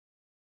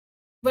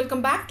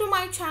Welcome back to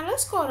my channel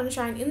Score and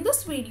Shine. In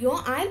this video,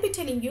 I'll be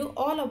telling you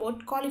all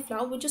about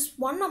cauliflower, which is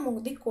one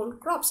among the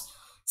cold crops.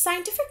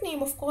 Scientific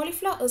name of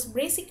cauliflower is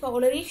Brassica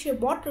oleracea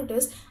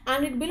botrytis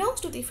and it belongs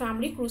to the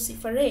family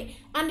Cruciferae,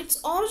 and its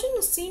origin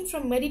is seen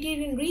from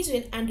Mediterranean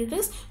region and it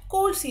is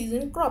cold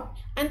season crop.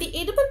 And the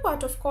edible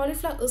part of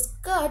cauliflower is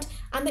curd,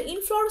 and the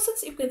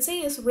inflorescence you can say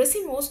is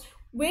racemose,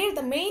 where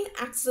the main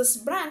axis is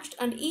branched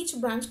and each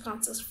branch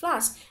consists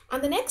flowers.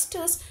 And the next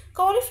is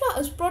cauliflower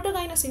is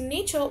protogynous in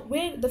nature,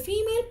 where the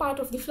female part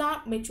of the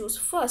flower matures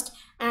first.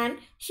 And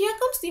here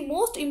comes the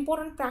most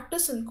important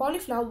practice in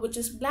cauliflower, which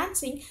is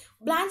blanching.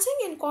 Blanching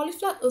in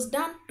cauliflower is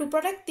done to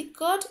protect the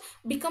curd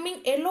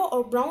becoming yellow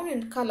or brown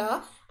in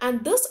color,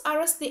 and this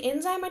arrests the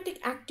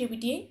enzymatic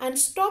activity and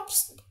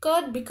stops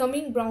curd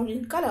becoming brown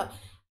in color.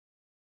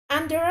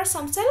 And there are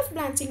some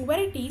self-blanching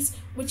varieties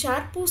which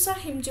are Pusa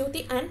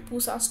Himjyoti and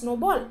Pusa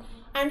Snowball.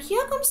 And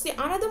here comes the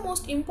another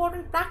most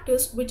important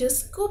practice, which is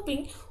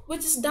scooping,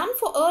 which is done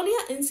for earlier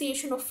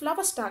initiation of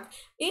flower stalk.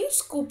 In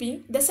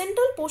scooping, the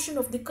central portion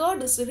of the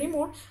curd is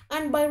removed,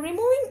 and by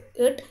removing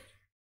it,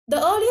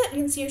 the earlier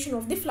initiation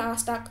of the flower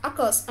stalk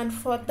occurs, and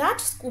for that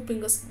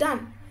scooping is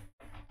done.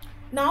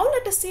 Now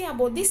let us say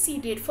about the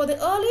seed rate. For the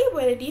early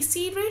varieties,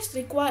 seed rates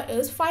required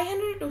is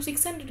 500 to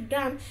 600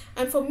 grams,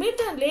 and for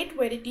mid and late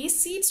varieties,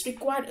 seeds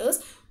required is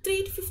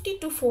 350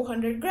 to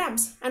 400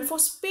 grams. And for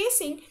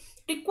spacing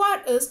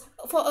required is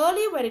for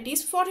early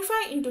varieties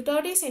 45 into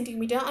 30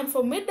 centimeter, and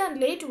for mid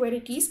and late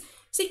varieties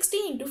 60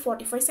 into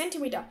 45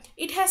 centimeter.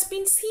 It has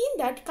been seen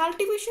that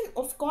cultivation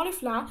of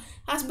cauliflower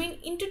has been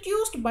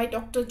introduced by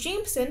Dr.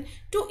 Jameson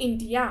to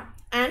India.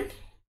 And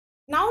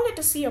now let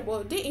us see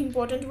about the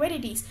important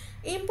varieties.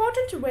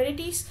 Important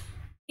varieties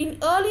in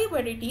early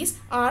varieties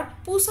are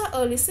Pusa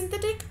Early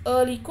Synthetic,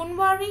 Early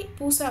Kunwari,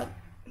 Pusa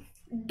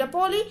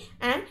Dapoli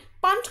and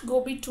Punt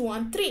Gobi 2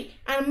 and 3.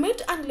 And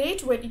mid and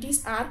late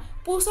varieties are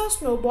Pusa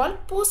Snowball,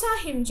 Pusa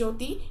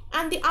Himjyoti,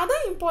 and the other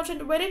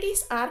important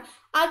varieties are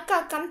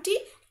Arka Kanti,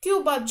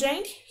 Cuba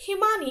Giant,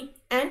 Himani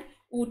and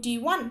Uti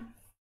 1.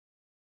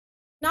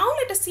 Now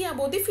let us see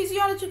about the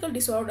physiological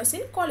disorders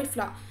in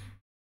cauliflower.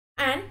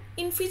 And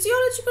in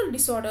physiological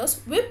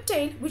disorders,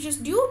 whiptail, which is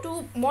due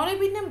to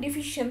molybdenum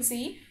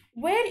deficiency,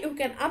 where you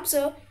can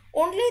observe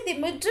only the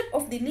midrib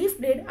of the leaf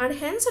blade, and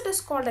hence it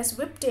is called as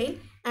whiptail.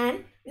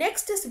 And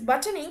next is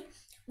buttoning,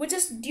 which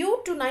is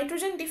due to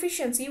nitrogen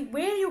deficiency,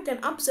 where you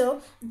can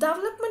observe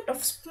development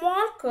of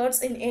small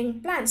curds in young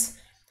plants.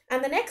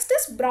 And the next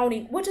is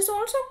browning, which is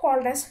also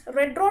called as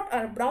red rot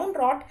or brown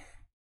rot,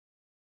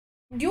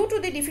 due to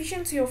the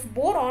deficiency of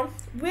boron,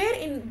 where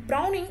in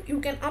browning you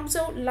can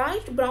observe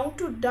light brown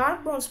to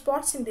dark brown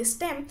spots in the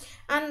stem,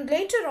 and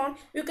later on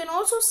you can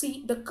also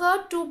see the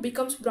curd too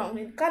becomes brown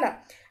in color.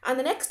 And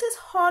the next is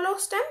hollow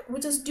stem,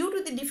 which is due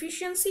to the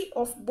deficiency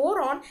of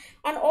boron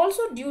and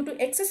also due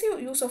to excessive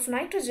use of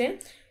nitrogen,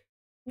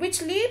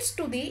 which leads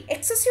to the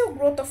excessive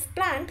growth of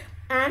plant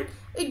and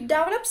it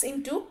develops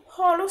into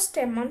hollow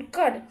stem and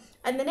curd.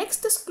 And the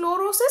next is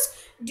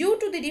chlorosis, due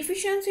to the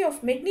deficiency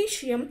of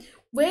magnesium,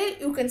 where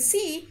you can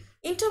see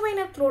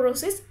interveinal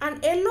chlorosis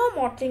and yellow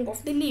mottling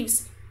of the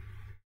leaves.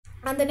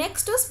 And the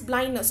next is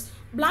blindness.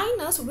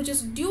 Blindness, which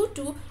is due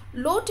to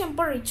low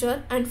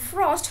temperature and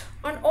frost,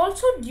 and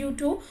also due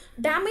to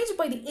damage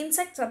by the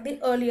insects at the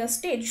earlier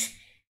stage.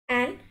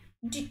 And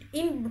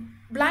in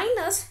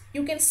blindness,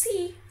 you can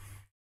see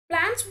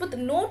plants with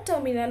no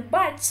terminal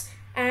buds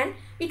and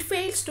it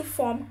fails to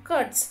form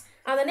curds.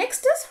 And the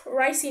next is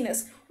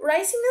riciness.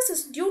 Riciness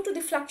is due to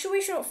the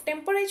fluctuation of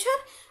temperature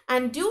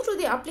and due to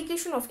the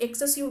application of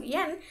excessive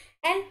N,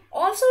 and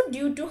also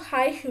due to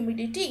high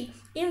humidity.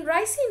 In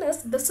riciness,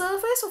 the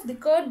surface of the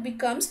curd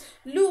becomes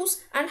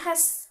loose and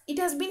it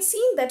has been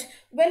seen that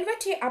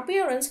velvety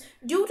appearance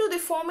due to the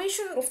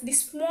formation of the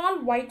small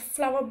white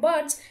flower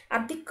buds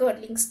at the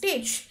curdling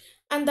stage.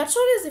 And that's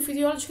all is the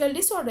physiological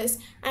disorders.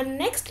 And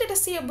next let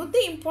us see about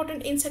the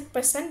important insect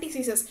pests and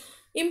diseases.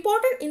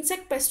 Important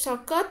insect pests are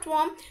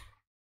cutworm,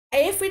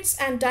 aphids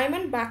and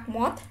diamondback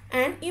moth,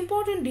 and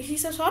important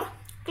diseases are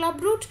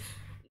clubroot,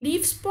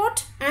 leaf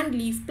spot and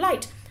leaf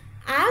blight.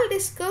 I'll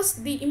discuss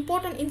the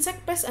important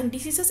insect pests and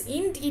diseases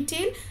in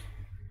detail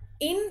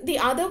in the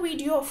other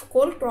video of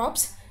cold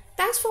crops.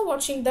 Thanks for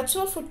watching. That's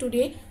all for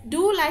today.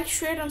 Do like,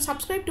 share and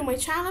subscribe to my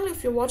channel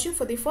if you're watching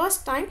for the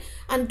first time,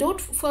 and don't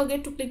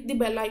forget to click the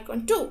bell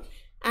icon too.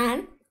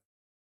 And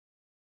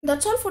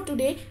that's all for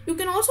today. You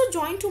can also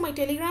join to my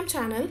Telegram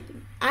channel.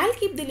 I'll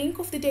keep the link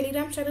of the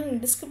Telegram channel in the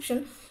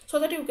description so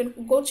that you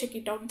can go check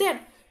it out there.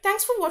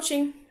 Thanks for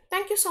watching.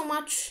 Thank you so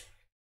much.